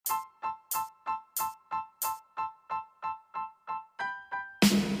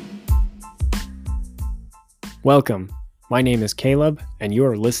Welcome. My name is Caleb, and you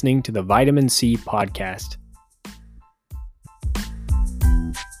are listening to the Vitamin C Podcast.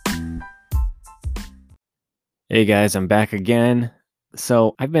 Hey guys, I'm back again.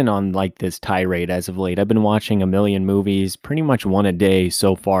 So I've been on this tirade as of late. I've been watching a million movies, pretty much one a day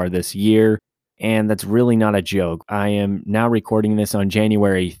so far this year. And that's really not a joke. I am now recording this on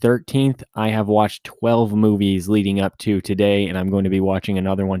January 13th. I have watched 12 movies leading up to today, and I'm going to be watching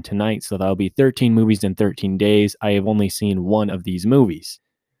another one tonight. So that'll be 13 movies in 13 days. I have only seen one of these movies.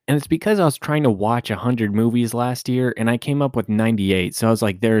 And it's because I was trying to watch 100 movies last year and I came up with 98. So I was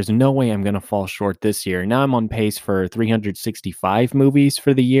like, there's no way I'm going to fall short this year. Now I'm on pace for 365 movies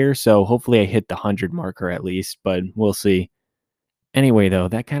for the year. So hopefully I hit the 100 marker at least, but we'll see. Anyway, though,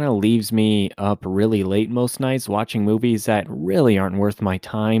 that kind of leaves me up really late most nights watching movies that really aren't worth my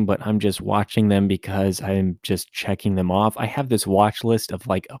time, but I'm just watching them because I'm just checking them off. I have this watch list of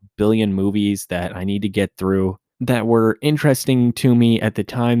like a billion movies that I need to get through that were interesting to me at the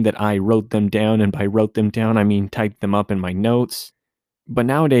time that I wrote them down. And by wrote them down, I mean typed them up in my notes. But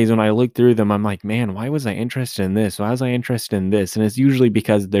nowadays, when I look through them, I'm like, man, why was I interested in this? Why was I interested in this? And it's usually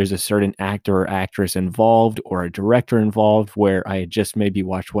because there's a certain actor or actress involved or a director involved where I had just maybe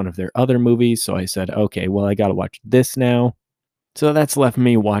watched one of their other movies. So I said, okay, well, I got to watch this now. So that's left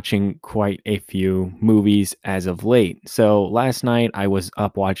me watching quite a few movies as of late. So last night, I was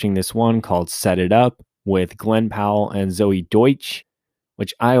up watching this one called Set It Up with Glen Powell and Zoey Deutch,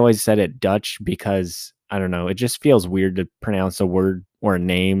 which I always said it Dutch because I don't know, it just feels weird to pronounce a word or a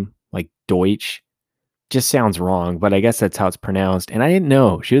name like Deutsch. Just sounds wrong, but I guess that's how it's pronounced. And I didn't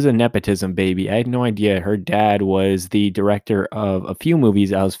know she was a nepotism baby. I had no idea her dad was the director of a few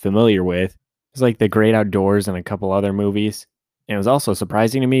movies I was familiar with. It was like The Great Outdoors and a couple other movies. And it was also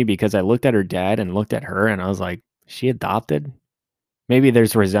surprising to me because I looked at her dad and looked at her and I was like, is she adopted? Maybe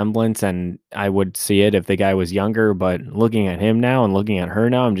there's resemblance and I would see it if the guy was younger, but looking at him now and looking at her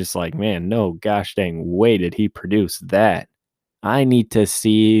now, I'm just like, man, no gosh dang way did he produce that. I need to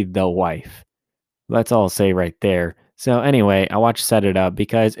see the wife. That's all I'll say right there. So anyway, I watched Set It Up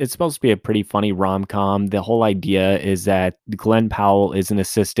because it's supposed to be a pretty funny rom-com. The whole idea is that Glen Powell is an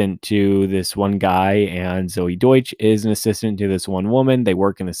assistant to this one guy and Zoey Deutch is an assistant to this one woman. They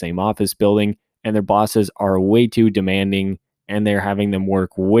work in the same office building and their bosses are way too demanding and they're having them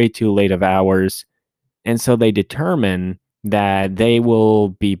work way too late of hours. And so they determine that they will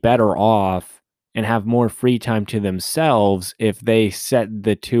be better off and have more free time to themselves if they set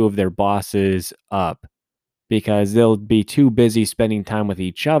the two of their bosses up because they'll be too busy spending time with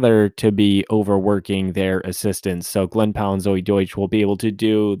each other to be overworking their assistants. So Glen Powell and Zoey Deutch will be able to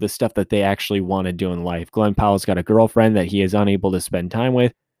do the stuff that they actually want to do in life. Glen Powell's got a girlfriend that he is unable to spend time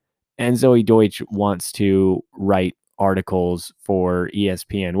with, and Zoey Deutch wants to write articles for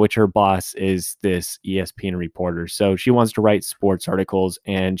ESPN, which her boss is this ESPN reporter. So she wants to write sports articles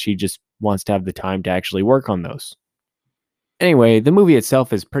and she just wants to have the time to actually work on those. Anyway, the movie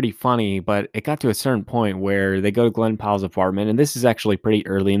itself is pretty funny, but it got to a certain point where they go to Glen Powell's apartment, and this is actually pretty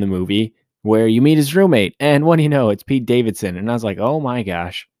early in the movie, where you meet his roommate, and what do you know, it's Pete Davidson. And I was like, oh my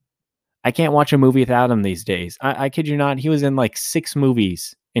gosh, I can't watch a movie without him these days. I kid you not, he was in like 6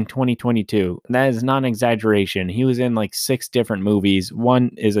 movies in 2022. That is not an exaggeration. He was in like 6 different movies. One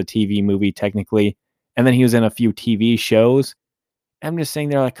is a TV movie, technically, and then he was in a few TV shows. I'm just saying,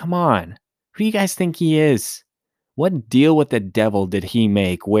 they're like, come on, who do you guys think he is? What deal with the devil did he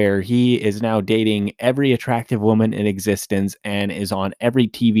make where he is now dating every attractive woman in existence and is on every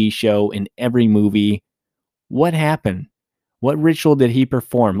TV show in every movie? What happened? What ritual did he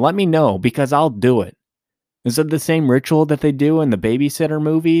perform? Let me know because I'll do it. Is it the same ritual that they do in the babysitter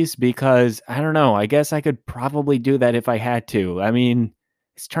movies? Because I don't know. I guess I could probably do that if I had to. I mean,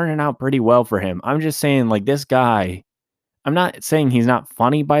 it's turning out pretty well for him. I'm just saying, like, this guy, I'm not saying he's not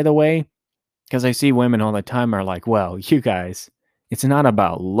funny, by the way, because I see women all the time are like, well, you guys, it's not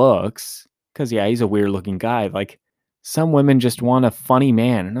about looks. Because, yeah, he's a weird looking guy. Like, some women just want a funny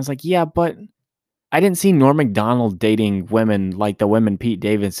man. And I was like, yeah, but I didn't see Norm Macdonald dating women like the women Pete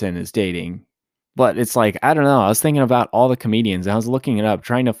Davidson is dating. But it's like, I don't know. I was thinking about all the comedians. I was looking it up,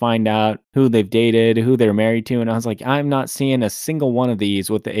 trying to find out who they've dated, who they're married to. And I was like, I'm not seeing a single one of these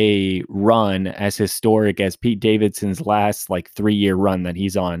with a run as historic as Pete Davidson's last 3-year run that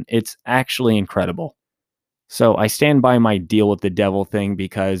he's on. It's actually incredible. So I stand by my deal with the devil thing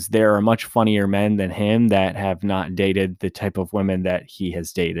because there are much funnier men than him that have not dated the type of women that he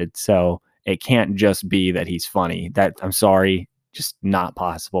has dated. So it can't just be that he's funny. That, I'm sorry, just not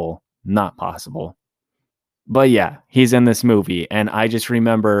possible. Not possible. But yeah, he's in this movie. And I just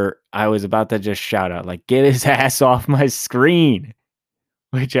remember I was about to just shout out, like, get his ass off my screen.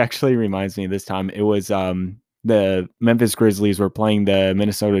 Which actually reminds me, this time it was The Memphis Grizzlies were playing the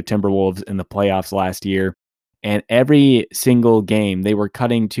Minnesota Timberwolves in the playoffs last year, and every single game, they were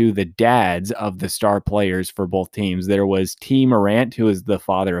cutting to the dads of the star players for both teams. There was T. Morant, who is the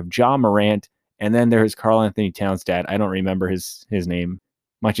father of Ja Morant, and then there's Karl Anthony Towns' dad. I don't remember his name.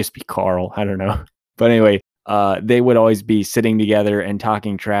 Might just be Carl. I don't know. But anyway, they would always be sitting together and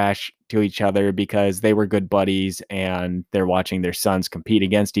talking trash to each other because they were good buddies and they're watching their sons compete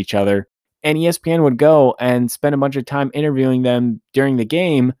against each other. And ESPN would go and spend a bunch of time interviewing them during the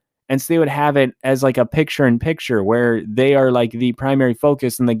game. And so they would have it as like a picture in picture where they are like the primary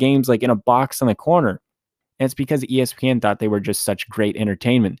focus and the game's like in a box in the corner. And it's because ESPN thought they were just such great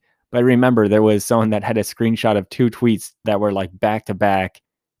entertainment. But I remember there was someone that had a screenshot of two tweets that were like back to back.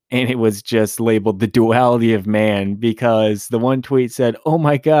 And it was just labeled the duality of man because the one tweet said, "Oh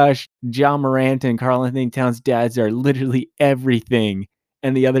my gosh, John Morant and Karl Anthony Towns' dads are literally everything."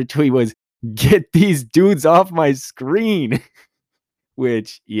 And the other tweet was, "Get these dudes off my screen."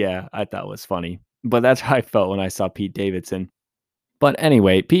 Which, yeah, I thought was funny. But that's how I felt when I saw Pete Davidson. But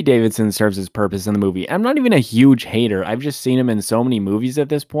anyway, Pete Davidson serves his purpose in the movie. I'm not even a huge hater. I've just seen him in so many movies at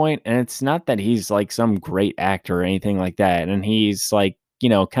this point, and it's not that he's like some great actor or anything like that. And he's like,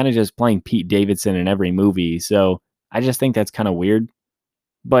 kind of just playing Pete Davidson in every movie. So I just think that's kind of weird.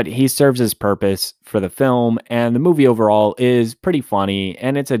 But he serves his purpose for the film, and the movie overall is pretty funny,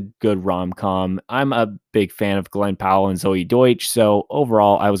 and it's a good rom-com. I'm a big fan of Glen Powell and Zoey Deutch, so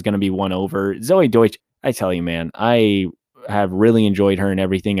overall, I was going to be won over. Zoey Deutch, I tell you, man, I have really enjoyed her in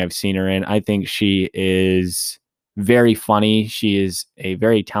everything I've seen her in. I think she is very funny. She is a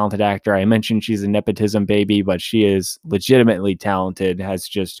very talented actor. I mentioned she's a nepotism baby, but she is legitimately talented, has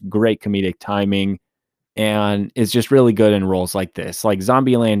just great comedic timing and is just really good in roles like this. Like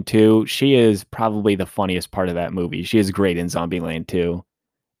Zombieland 2, she is probably the funniest part of that movie. She is great in Zombieland 2.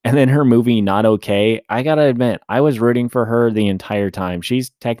 And then her movie Not Okay, I gotta admit, I was rooting for her the entire time.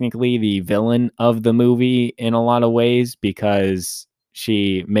 She's technically the villain of the movie in a lot of ways because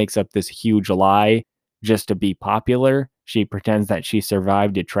she makes up this huge lie just to be popular. She pretends that she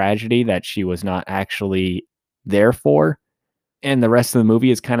survived a tragedy that she was not actually there for. And the rest of the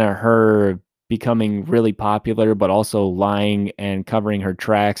movie is kinda her becoming really popular, but also lying and covering her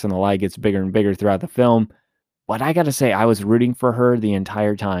tracks, and the lie gets bigger and bigger throughout the film. But I gotta say, I was rooting for her the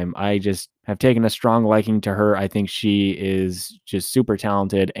entire time. I just have taken a strong liking to her. I think she is just super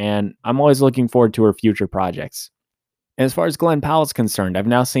talented, and I'm always looking forward to her future projects. As far as Glenn Powell's concerned, I've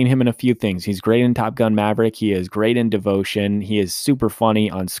now seen him in a few things. He's great in Top Gun Maverick. He is great in Devotion. He is super funny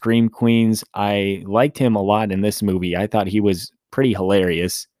on Scream Queens. I liked him a lot in this movie. I thought he was pretty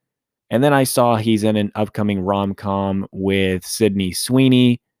hilarious. And then I saw he's in an upcoming rom-com with Sydney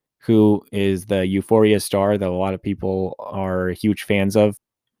Sweeney, who is the Euphoria star that a lot of people are huge fans of.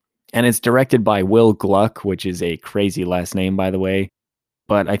 And it's directed by Will Gluck, which is a crazy last name, by the way.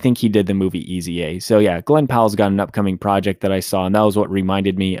 But I think he did the movie Easy A. So yeah, Glenn Powell's got an upcoming project that I saw, and that was what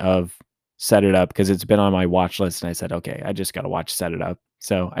reminded me of Set It Up because it's been on my watch list. And I said, okay, I just got to watch Set It Up.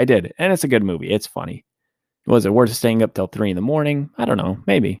 So I did. And it's a good movie. It's funny. Was it worth staying up till 3 in the morning? I don't know.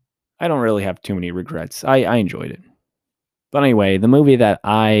 Maybe. I don't really have too many regrets. I enjoyed it. But anyway, the movie that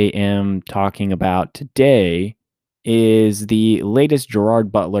I am talking about today is the latest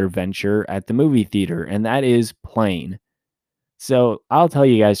Gerard Butler venture at the movie theater, and that is Plane. So I'll tell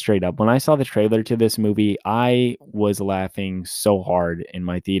you guys straight up, when I saw the trailer to this movie, I was laughing so hard in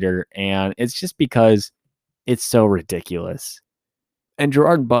my theater, and it's just because it's so ridiculous. And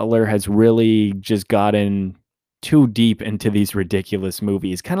Gerard Butler has really just gotten too deep into these ridiculous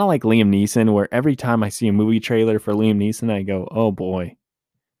movies, kind of like Liam Neeson, where every time I see a movie trailer for Liam Neeson, I go, oh boy,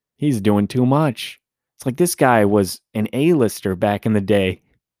 he's doing too much. It's like this guy was an A-lister back in the day.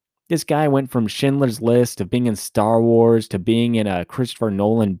 This guy went from Schindler's List to being in Star Wars to being in a Christopher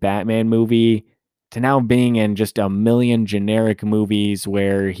Nolan Batman movie to now being in just a million generic movies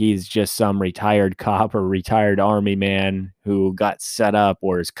where he's just some retired cop or retired army man who got set up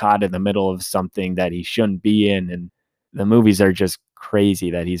or is caught in the middle of something that he shouldn't be in. And the movies are just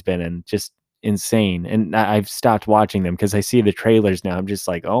crazy that he's been in, just insane. And I've stopped watching them because I see the trailers now. I'm just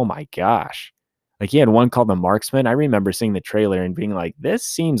like, oh my gosh. Like he had one called The Marksman. I remember seeing the trailer and being like, this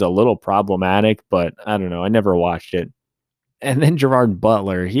seems a little problematic, but I don't know. I never watched it. And then Gerard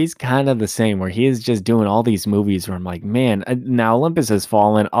Butler, he's kind of the same, where he is just doing all these movies where I'm like, man, now Olympus Has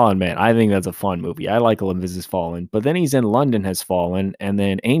Fallen. Oh man, I think that's a fun movie. I like Olympus Has Fallen. But then he's in London Has Fallen, and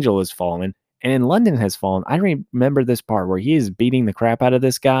then Angel Has Fallen. And in London Has Fallen, I remember this part where he is beating the crap out of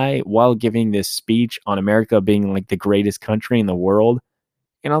this guy while giving this speech on America being like the greatest country in the world.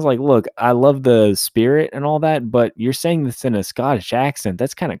 And I was like, look, I love the spirit and all that, but you're saying this in a Scottish accent.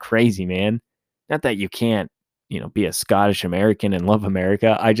 That's kind of crazy, man. Not that you can't be a Scottish American and love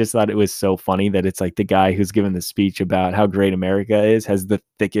America. I just thought it was so funny that it's like the guy who's giving the speech about how great America is has the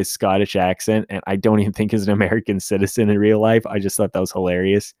thickest Scottish accent, and I don't even think is an American citizen in real life. I just thought that was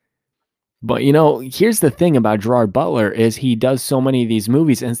hilarious. But here's the thing about Gerard Butler is he does so many of these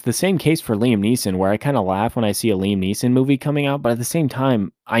movies, and it's the same case for Liam Neeson, where I kind of laugh when I see a Liam Neeson movie coming out, but at the same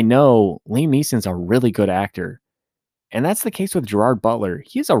time, I know Liam Neeson's a really good actor. And that's the case with Gerard Butler.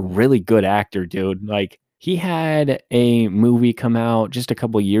 He's a really good actor, dude. Like, he had a movie come out just a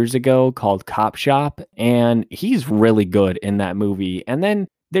couple years ago called Cop Shop, and he's really good in that movie. And then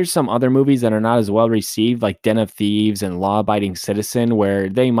there's some other movies that are not as well received, like Den of Thieves and Law Abiding Citizen, where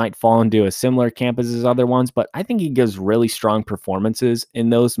they might fall into a similar camp as his other ones, but I think he gives really strong performances in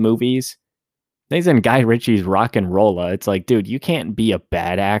those movies. He's in Guy Ritchie's Rock and Rolla. It's like, dude, you can't be a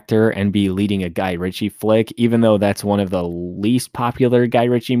bad actor and be leading a Guy Ritchie flick, even though that's one of the least popular Guy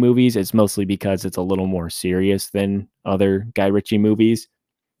Ritchie movies. It's mostly because it's a little more serious than other Guy Ritchie movies.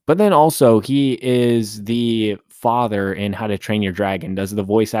 But then also, he is the father in How to Train Your Dragon, does the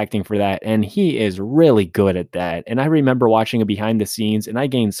voice acting for that, and he is really good at that. And I remember watching a behind the scenes, and I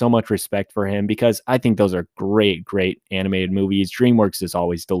gained so much respect for him because I think those are great, great animated movies. DreamWorks is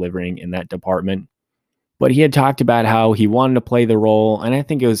always delivering in that department. But he had talked about how he wanted to play the role, and I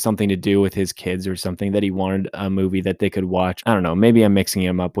think it was something to do with his kids or something that he wanted a movie that they could watch. I don't know, maybe I'm mixing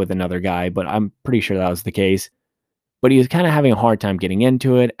him up with another guy, but I'm pretty sure that was the case. But he was kind of having a hard time getting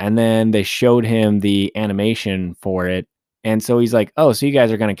into it, and then they showed him the animation for it. And so he's like, "Oh, so you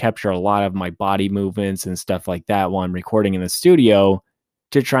guys are going to capture a lot of my body movements and stuff like that while I'm recording in the studio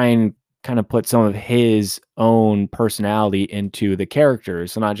to try and kind of put some of his own personality into the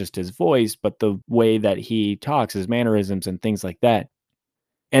characters. So not just his voice, but the way that he talks, his mannerisms and things like that."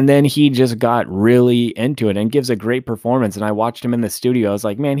 And then he just got really into it and gives a great performance, and I watched him in the studio. I was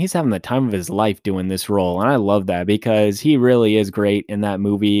like, "Man, he's having the time of his life doing this role," and I love that because he really is great in that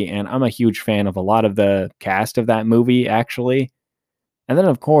movie, and I'm a huge fan of a lot of the cast of that movie, actually. And then,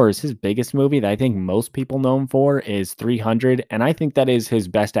 of course, his biggest movie that I think most people know him for is 300, and I think that is his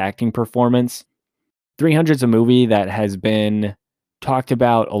best acting performance. 300 is a movie that has been talked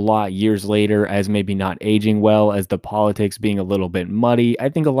about a lot years later as maybe not aging well, as the politics being a little bit muddy. I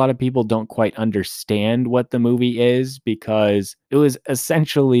think a lot of people don't quite understand what the movie is because it was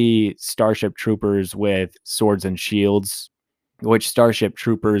essentially Starship Troopers with swords and shields, which Starship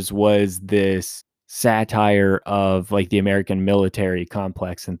Troopers was this satire of like the American military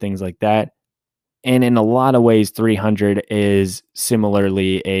complex and things like that. And in a lot of ways, 300 is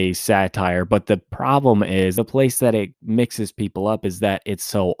similarly a satire, but the problem is the place that it mixes people up is that it's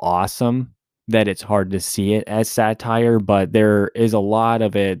so awesome that it's hard to see it as satire, but there is a lot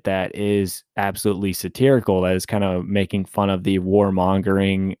of it that is absolutely satirical, that is kind of making fun of the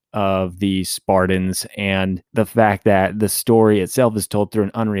warmongering of the Spartans and the fact that the story itself is told through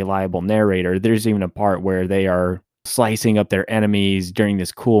an unreliable narrator. There's even a part where they are slicing up their enemies during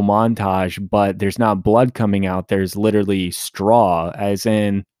this cool montage, but there's not blood coming out. There's literally straw, as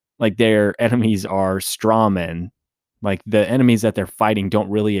in, like, their enemies are strawmen. Like, the enemies that they're fighting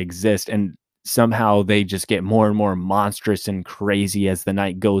don't really exist. And somehow they just get more and more monstrous and crazy as the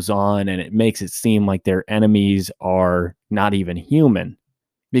night goes on. And it makes it seem like their enemies are not even human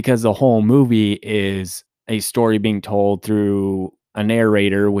because the whole movie is a story being told through a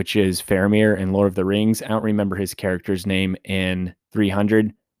narrator, which is Faramir in Lord of the Rings. I don't remember his character's name in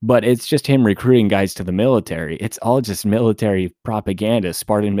 300, but it's just him recruiting guys to the military. It's all just military propaganda,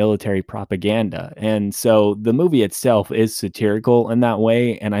 Spartan military propaganda. And so the movie itself is satirical in that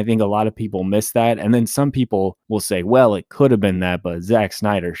way. And I think a lot of people miss that. And then some people will say, well, it could have been that, but Zack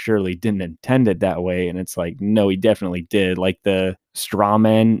Snyder surely didn't intend it that way. And it's like, no, he definitely did. Like the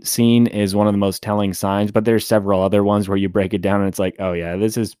strawman scene is one of the most telling signs, but there's several other ones where you break it down and it's like, oh yeah,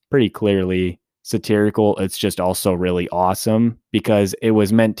 this is pretty clearly satirical. It's just also really awesome because it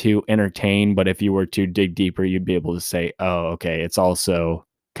was meant to entertain, but if you were to dig deeper, you'd be able to say, oh, okay, it's also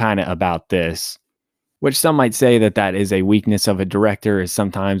kind of about this. Which some might say that that is a weakness of a director, is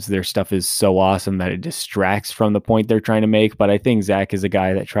sometimes their stuff is so awesome that it distracts from the point they're trying to make. But I think Zach is a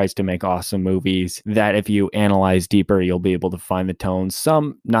guy that tries to make awesome movies that if you analyze deeper, you'll be able to find the tones.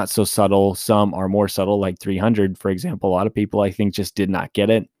 Some not so subtle, some are more subtle, like 300, for example. A lot of people, I think, just did not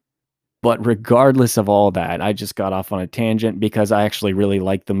get it. But regardless of all that, I just got off on a tangent because I actually really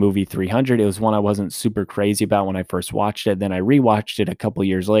liked the movie 300. It was one I wasn't super crazy about when I first watched it. Then I rewatched it a couple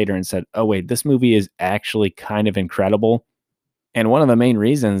years later and said, oh, wait, this movie is actually kind of incredible. And one of the main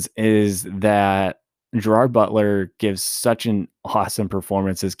reasons is that Gerard Butler gives such an awesome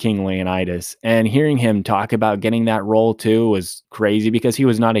performance as King Leonidas. And hearing him talk about getting that role too was crazy because he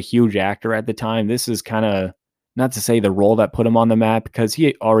was not a huge actor at the time. This is kind of Not to say the role that put him on the map, because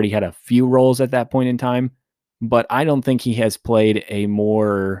he already had a few roles at that point in time, but I don't think he has played a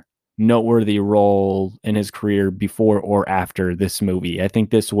more noteworthy role in his career before or after this movie. I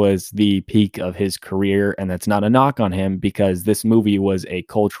think this was the peak of his career, and that's not a knock on him because this movie was a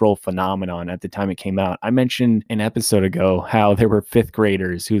cultural phenomenon at the time it came out. I mentioned an episode ago how there were fifth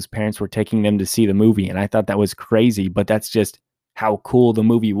graders whose parents were taking them to see the movie, and I thought that was crazy, but that's just how cool the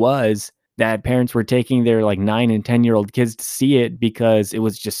movie was, that parents were taking their like 9 and 10-year-old kids to see it because it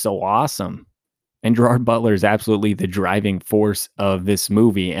was just so awesome. And Gerard Butler is absolutely the driving force of this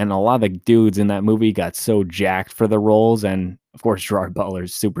movie. And a lot of the dudes in that movie got so jacked for the roles. And of course, Gerard Butler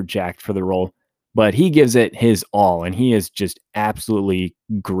is super jacked for the role, but he gives it his all. And he is just absolutely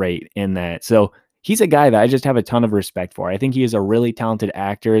great in that. So he's a guy that I just have a ton of respect for. I think he is a really talented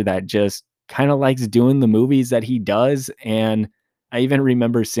actor that just kind of likes doing the movies that he does. And I even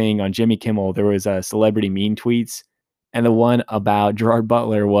remember seeing on Jimmy Kimmel, there was a celebrity mean tweets. And the one about Gerard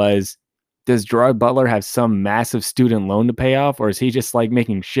Butler was, does Gerard Butler have some massive student loan to pay off, or is he just like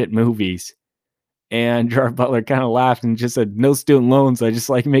making shit movies? And Gerard Butler kind of laughed and just said, no student loans. I just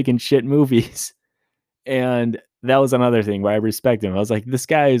like making shit movies. And that was another thing where I respect him. I was like, this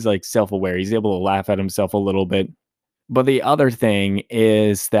guy is like self aware. He's able to laugh at himself a little bit. But the other thing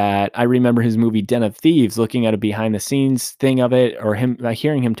is that I remember his movie Den of Thieves, looking at a behind the scenes thing of it, or him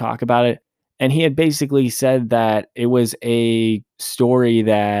hearing him talk about it. And he had basically said that it was a story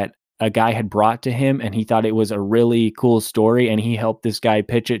that a guy had brought to him, and he thought it was a really cool story. And he helped this guy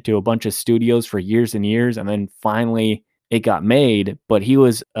pitch it to a bunch of studios for years and years. And then finally it got made. But he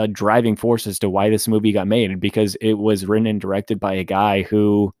was a driving force as to why this movie got made, because it was written and directed by a guy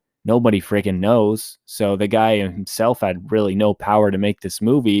who nobody freaking knows. So the guy himself had really no power to make this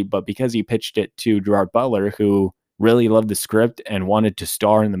movie, but because he pitched it to Gerard Butler, who really loved the script and wanted to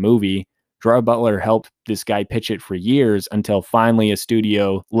star in the movie, Gerard Butler helped this guy pitch it for years until finally a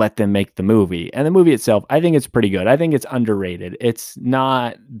studio let them make the movie. And the movie itself, I think it's pretty good. I think it's underrated. It's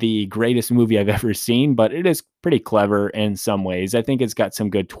not the greatest movie I've ever seen, but it is pretty clever in some ways. I think it's got some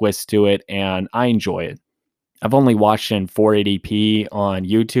good twists to it, and I enjoy it. I've only watched it in 480p on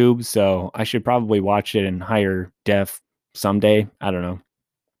YouTube, so I should probably watch it in higher def someday. I don't know.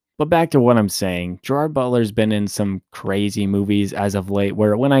 But back to what I'm saying, Gerard Butler's been in some crazy movies as of late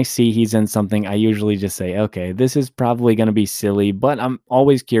where when I see he's in something, I usually just say, okay, this is probably going to be silly, but I'm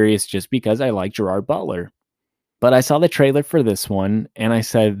always curious just because I like Gerard Butler. But I saw the trailer for this one and I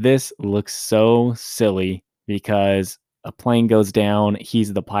said, this looks so silly because a plane goes down,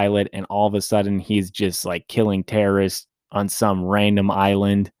 he's the pilot, and all of a sudden he's just like killing terrorists on some random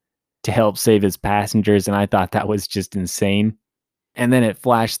island to help save his passengers. And I thought that was just insane. And then it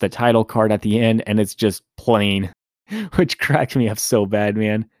flashed the title card at the end and it's just plain, which cracked me up so bad,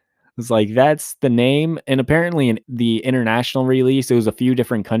 man. It's like, that's the name. And apparently in the international release, it was a few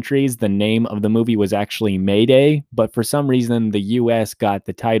different countries. The name of the movie was actually Mayday, but for some reason, the US got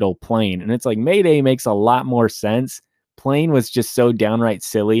the title Plane. And it's like, Mayday makes a lot more sense. Plane was just so downright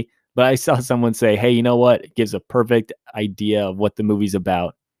silly. But I saw someone say, hey, you know what? It gives a perfect idea of what the movie's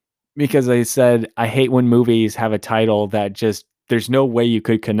about. Because I said, I hate when movies have a title that just, there's no way you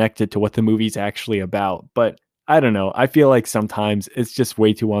could connect it to what the movie's actually about. But I don't know. I feel like sometimes it's just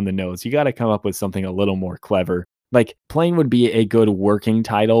way too on the nose. You got to come up with something a little more clever. Like Plane would be a good working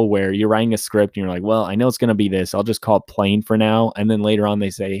title where you're writing a script and you're like, well, I know it's going to be this. I'll just call it Plane for now. And then later on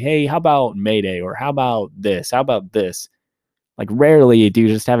they say, hey, how about Mayday? Or how about this? How about this? Like rarely do you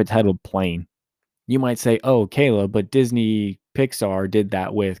just have it titled Plane. You might say, oh, Kayla, but Disney Pixar did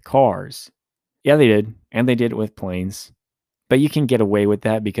that with Cars. Yeah, they did. And they did it with planes. But you can get away with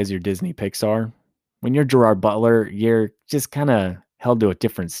that because you're Disney Pixar. When you're Gerard Butler, you're just kind of held to a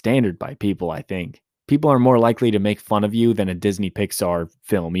different standard by people, I think. People are more likely to make fun of you than a Disney Pixar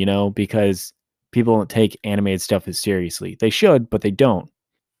film, because people don't take animated stuff as seriously. They should, but they don't.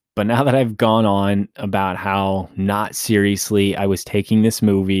 But now that I've gone on about how not seriously I was taking this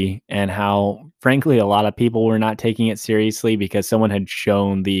movie and how, frankly, a lot of people were not taking it seriously because someone had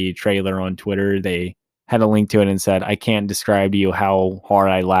shown the trailer on Twitter. They had a link to it and said, I can't describe to you how hard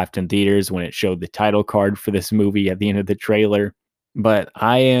I laughed in theaters when it showed the title card for this movie at the end of the trailer. But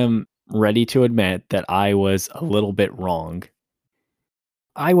I am ready to admit that I was a little bit wrong.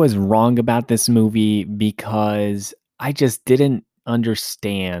 I was wrong about this movie because I just didn't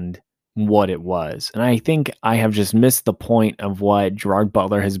understand what it was. And I think I have just missed the point of what Gerard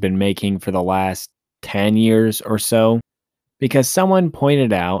Butler has been making for the last 10 years or so. Because someone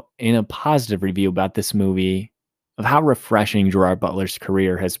pointed out in a positive review about this movie of how refreshing Gerard Butler's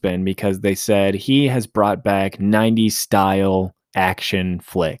career has been, because they said he has brought back 90s style action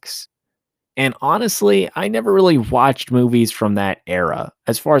flicks. And honestly, I never really watched movies from that era.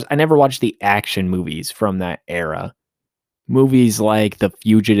 As far as I never watched the action movies from that era. Movies like The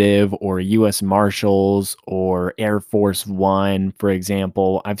Fugitive or US Marshals or Air Force One, for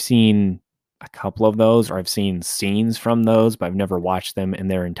example. I've seen a couple of those, or I've seen scenes from those, but I've never watched them in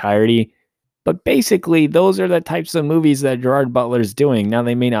their entirety. But basically, those are the types of movies that Gerard Butler's doing. Now,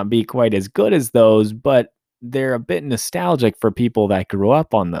 they may not be quite as good as those, but they're a bit nostalgic for people that grew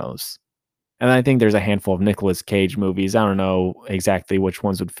up on those. And I think there's a handful of Nicolas Cage movies. I don't know exactly which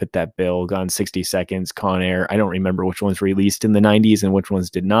ones would fit that bill. Gone 60 Seconds, Con Air. I don't remember which ones released in the 90s and which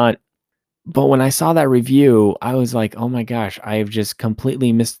ones did not. But when I saw that review, I was like, oh my gosh, I've just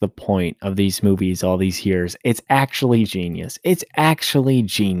completely missed the point of these movies all these years. It's actually genius. It's actually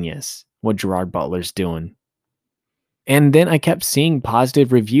genius what Gerard Butler's doing. And then I kept seeing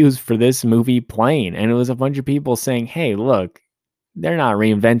positive reviews for this movie playing, and it was a bunch of people saying, hey, look, they're not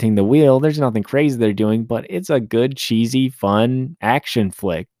reinventing the wheel. There's nothing crazy they're doing, but it's a good, cheesy, fun action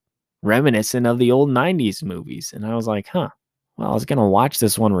flick reminiscent of the old 90s movies. And I was like, huh, well, I was going to watch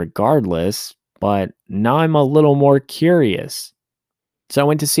this one regardless, but now I'm a little more curious. So I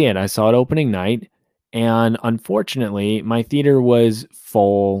went to see it. I saw it opening night. And unfortunately, my theater was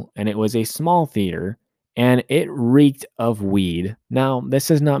full and it was a small theater and it reeked of weed. Now,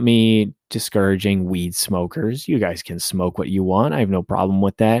 this is not me discouraging weed smokers. You guys can smoke what you want. I have no problem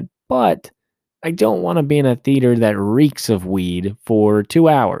with that. But I don't want to be in a theater that reeks of weed for 2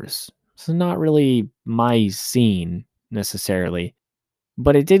 hours. It's not really my scene necessarily.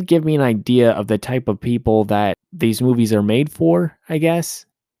 But it did give me an idea of the type of people that these movies are made for, I guess.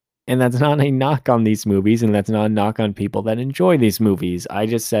 And that's not a knock on these movies, and that's not a knock on people that enjoy these movies. I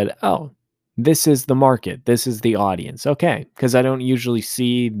just said, oh, this is the market. This is the audience. Okay. Because I don't usually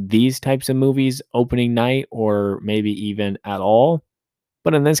see these types of movies opening night or maybe even at all.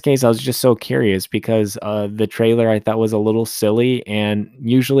 But in this case, I was just so curious because the trailer I thought was a little silly. And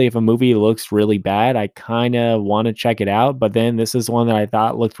usually, if a movie looks really bad, I kind of want to check it out. But then this is one that I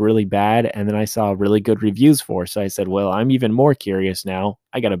thought looked really bad. And then I saw really good reviews for. So I said, well, I'm even more curious now.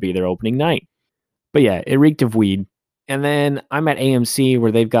 I got to be there opening night. But yeah, it reeked of weed. And then I'm at AMC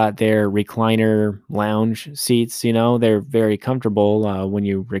where they've got their recliner lounge seats. They're very comfortable when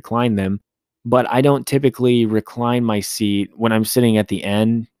you recline them. But I don't typically recline my seat when I'm sitting at the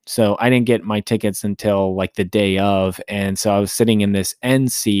end. So I didn't get my tickets until like the day of. And so I was sitting in this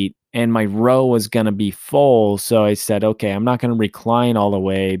end seat and my row was going to be full. So I said, okay, I'm not going to recline all the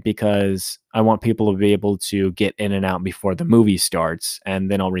way because I want people to be able to get in and out before the movie starts.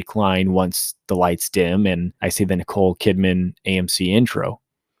 And then I'll recline once the lights dim and I see the Nicole Kidman AMC intro.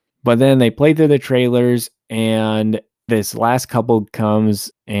 But then they play through the trailers and this last couple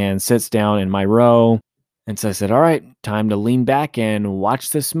comes and sits down in my row. And so I said, all right, time to lean back and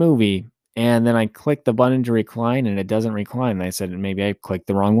watch this movie. And then I click the button to recline and it doesn't recline. And I said, maybe I clicked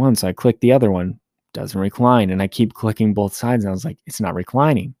the wrong one. So I clicked the other one, doesn't recline. And I keep clicking both sides. And I was like, it's not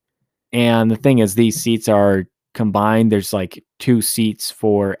reclining. And the thing is, these seats are combined. There's like two seats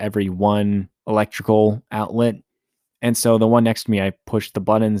for every one electrical outlet. And so the one next to me, I pushed the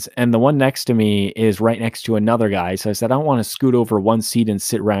buttons, and the one next to me is right next to another guy. So I said, I don't want to scoot over one seat and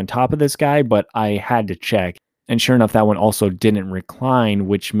sit right on top of this guy, but I had to check. And sure enough, that one also didn't recline,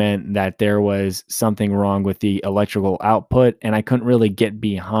 which meant that there was something wrong with the electrical output. And I couldn't really get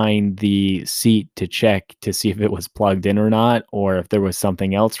behind the seat to check to see if it was plugged in or not, or if there was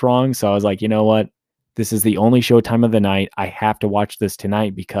something else wrong. So I was like, you know what? This is the only show time of the night. I have to watch this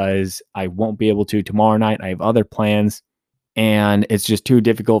tonight because I won't be able to tomorrow night. I have other plans and it's just too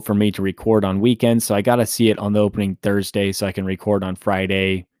difficult for me to record on weekends. So I got to see it on the opening Thursday so I can record on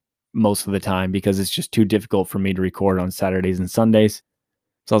Friday most of the time because it's just too difficult for me to record on Saturdays and Sundays.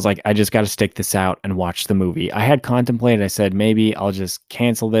 So I was like, I just got to stick this out and watch the movie. I had contemplated, I said, maybe I'll just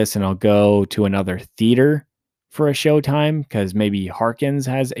cancel this and I'll go to another theater for a showtime because maybe Harkins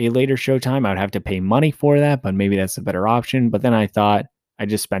has a later showtime. I would have to pay money for that, but maybe that's a better option. But then I thought I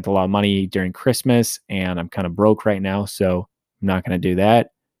just spent a lot of money during Christmas and I'm kind of broke right now. So I'm not going to do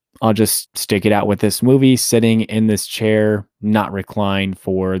that. I'll just stick it out with this movie sitting in this chair, not reclined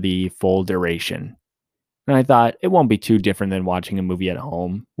for the full duration. And I thought it won't be too different than watching a movie at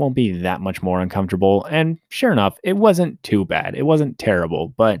home. Won't be that much more uncomfortable. And sure enough, it wasn't too bad. It wasn't terrible,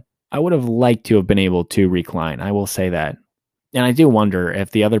 but I would have liked to have been able to recline. I will say that. And I do wonder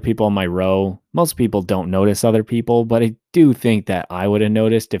if the other people in my row, most people don't notice other people, but I do think that I would have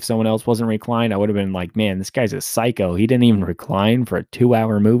noticed if someone else wasn't reclined. I would have been like, man, this guy's a psycho. He didn't even recline for a 2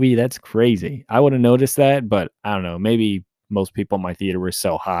 hour movie. That's crazy. I would have noticed that, but I don't know. Maybe most people in my theater were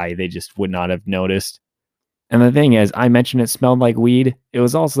so high, they just would not have noticed. And the thing is, I mentioned it smelled like weed. It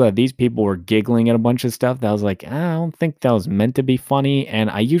was also that these people were giggling at a bunch of stuff that I was like, I don't think that was meant to be funny. And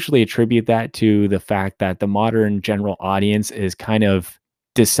I usually attribute that to the fact that the modern general audience is kind of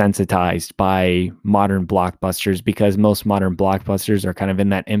desensitized by modern blockbusters because most modern blockbusters are kind of in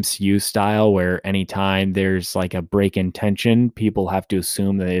that MCU style where anytime there's like a break in tension, people have to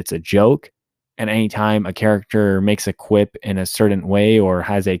assume that it's a joke. And anytime a character makes a quip in a certain way or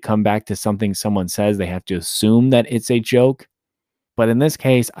has a comeback to something someone says, they have to assume that it's a joke. But in this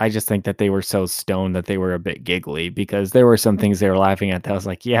case, I just think that they were so stoned that they were a bit giggly because there were some things they were laughing at that I was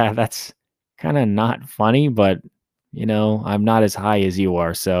like, yeah, that's kind of not funny, but I'm not as high as you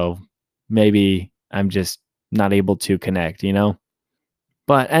are. So maybe I'm just not able to connect?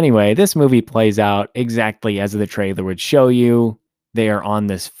 But anyway, this movie plays out exactly as the trailer would show you. They are on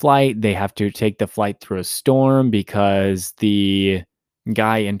this flight. They have to take the flight through a storm because the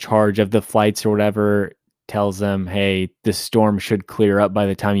guy in charge of the flights or whatever tells them, hey, the storm should clear up by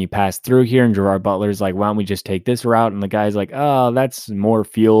the time you pass through here. And Gerard Butler's like, why don't we just take this route? And the guy's like, oh, that's more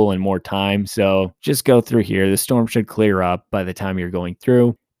fuel and more time. So just go through here. The storm should clear up by the time you're going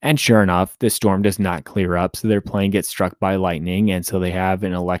through. And sure enough, the storm does not clear up. So their plane gets struck by lightning. And so they have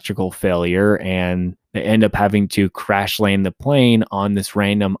an electrical failure and they end up having to crash land the plane on this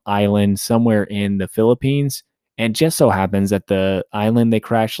random island somewhere in the Philippines. And just so happens that the island they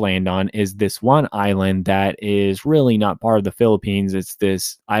crash land on is this one island that is really not part of the Philippines. It's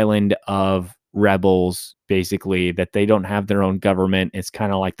this island of rebels, basically, that they don't have their own government. It's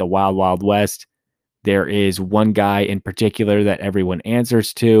kind of like the Wild Wild West. There is one guy in particular that everyone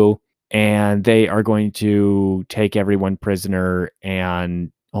answers to, and they are going to take everyone prisoner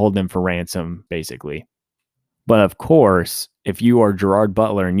and hold them for ransom, basically. But of course, if you are Gerard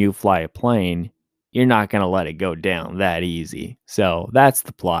Butler and you fly a plane, you're not going to let it go down that easy. So that's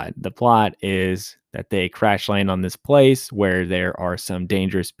the plot. The plot is that they crash land on this place where there are some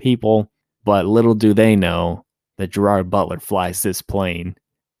dangerous people, but little do they know that Gerard Butler flies this plane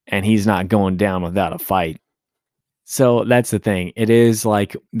and he's not going down without a fight. So that's the thing. It is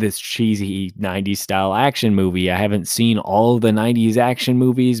like this cheesy 90s style action movie. I haven't seen all of the 90s action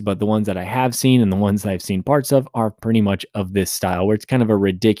movies, but the ones that I have seen and the ones that I've seen parts of are pretty much of this style, where it's kind of a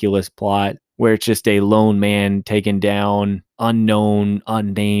ridiculous plot, where it's just a lone man taking down unknown,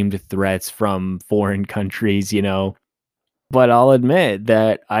 unnamed threats from foreign countries. But I'll admit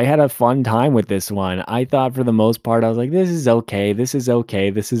that I had a fun time with this one. I thought for the most part, I was like, this is okay. This is okay.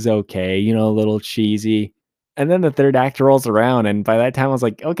 This is okay. A little cheesy. And then the third act rolls around. And by that time, I was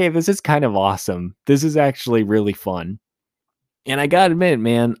like, okay, this is kind of awesome. This is actually really fun. And I gotta admit,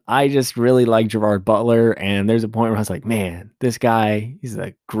 man, I just really like Gerard Butler. And there's a point where I was like, man, this guy, he's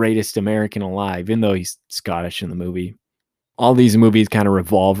the greatest American alive, even though he's Scottish in the movie. All these movies kind of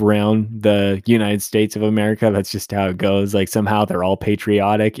revolve around the United States of America. That's just how it goes. Like somehow they're all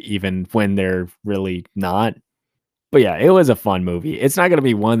patriotic, even when they're really not. But yeah, it was a fun movie. It's not going to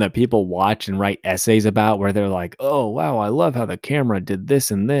be one that people watch and write essays about where they're like, oh, wow, I love how the camera did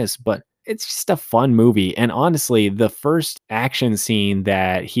this and this. But it's just a fun movie. And honestly, the first action scene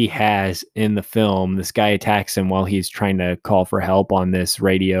that he has in the film, this guy attacks him while he's trying to call for help on this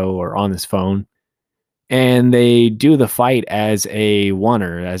radio or on this phone, and they do the fight as a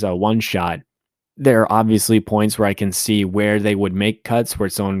oneer, as a one shot. There are obviously points where I can see where they would make cuts where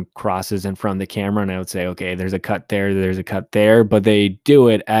someone crosses in front of the camera, and I would say, okay, there's a cut there, there's a cut there, but they do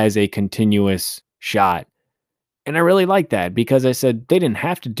it as a continuous shot. And I really like that because I said they didn't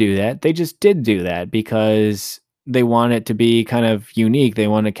have to do that. They just did do that because they want it to be kind of unique. They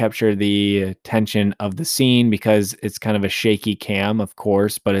want to capture the tension of the scene because it's kind of a shaky cam, of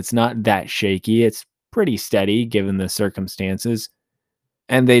course, but it's not that shaky. It's pretty steady given the circumstances.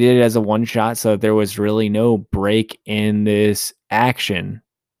 And they did it as a one shot, so there was really no break in this action.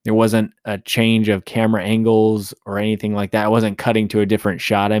 There wasn't a change of camera angles or anything like that. I wasn't cutting to a different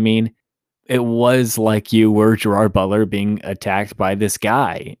shot. I mean, it was like you were Gerard Butler being attacked by this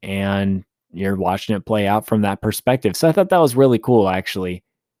guy, and you're watching it play out from that perspective. So I thought that was really cool, actually.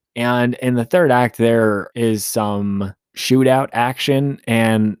 And in the third act, there is some shootout action.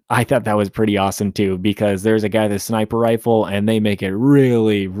 And I thought that was pretty awesome too, because there's a guy with a sniper rifle and they make it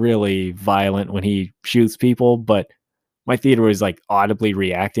really, really violent when he shoots people. But my theater was like audibly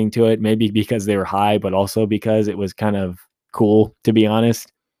reacting to it, maybe because they were high, but also because it was kind of cool, to be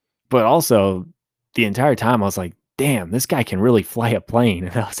honest. But also, the entire time I was like, damn, this guy can really fly a plane.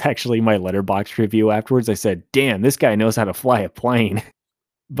 And that was actually my letterbox review afterwards. I said, damn, this guy knows how to fly a plane.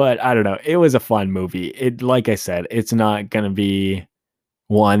 But I don't know, it was a fun movie. It, like I said, it's not gonna be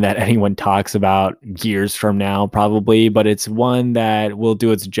one that anyone talks about years from now, probably, but it's one that will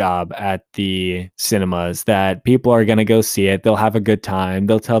do its job at the cinemas, that people are going to go see it. They'll have a good time.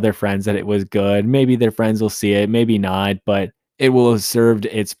 They'll tell their friends that it was good. Maybe their friends will see it, maybe not, but it will have served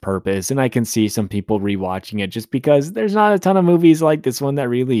its purpose. And I can see some people rewatching it just because there's not a ton of movies like this one that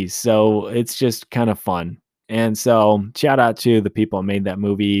release. So it's just kind of fun. And so shout out to the people who made that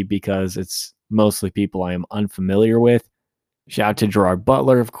movie because it's mostly people I am unfamiliar with. Shout out to Gerard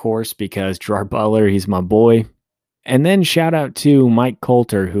Butler, of course, because Gerard Butler, he's my boy. And then shout out to Mike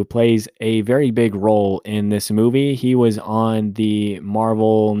Coulter, who plays a very big role in this movie. He was on the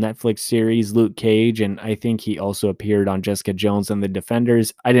Marvel Netflix series Luke Cage, and I think he also appeared on Jessica Jones and the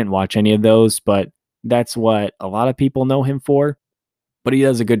Defenders. I didn't watch any of those, but that's what a lot of people know him for. But he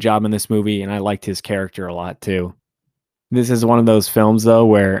does a good job in this movie, and I liked his character a lot too. This is one of those films though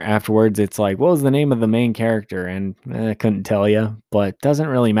where afterwards it's like, what was the name of the main character? And I couldn't tell you, but doesn't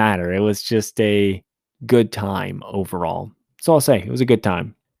really matter. It was just a good time overall. So I'll say it was a good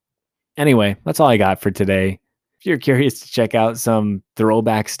time. Anyway, that's all I got for today. If you're curious to check out some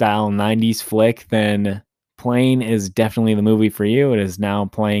throwback style 90s flick, then Plane is definitely the movie for you. It is now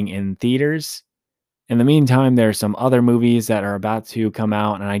playing in theaters. In the meantime, there are some other movies that are about to come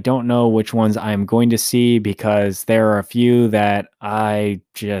out, and I don't know which ones I'm going to see because there are a few that I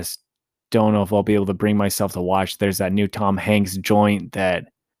just don't know if I'll be able to bring myself to watch. There's that new Tom Hanks joint that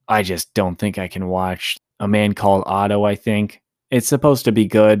I just don't think I can watch. A Man Called Otto, I think. It's supposed to be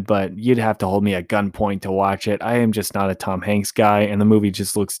good, but you'd have to hold me at gunpoint to watch it. I am just not a Tom Hanks guy, and the movie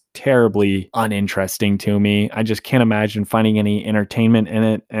just looks terribly uninteresting to me. I just can't imagine finding any entertainment in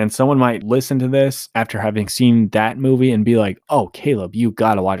it. And someone might listen to this after having seen that movie and be like, oh, Caleb, you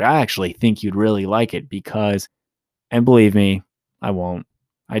gotta watch it. I actually think you'd really like it because, and believe me, I won't.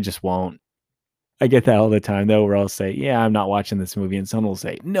 I just won't. I get that all the time though, where I'll say, "Yeah, I'm not watching this movie," and someone will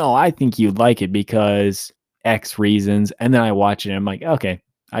say, "No, I think you'd like it because X reasons," and then I watch it and I'm like, "Okay,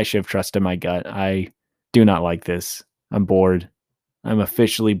 I should have trusted my gut. I do not like this. I'm bored. I'm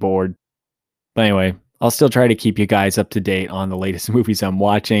officially bored." But anyway, I'll still try to keep you guys up to date on the latest movies I'm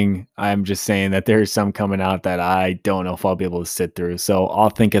watching. I'm just saying that there's some coming out that I don't know if I'll be able to sit through, so I'll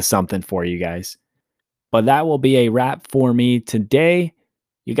think of something for you guys. But that will be a wrap for me today.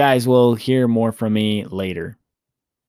 You guys will hear more from me later.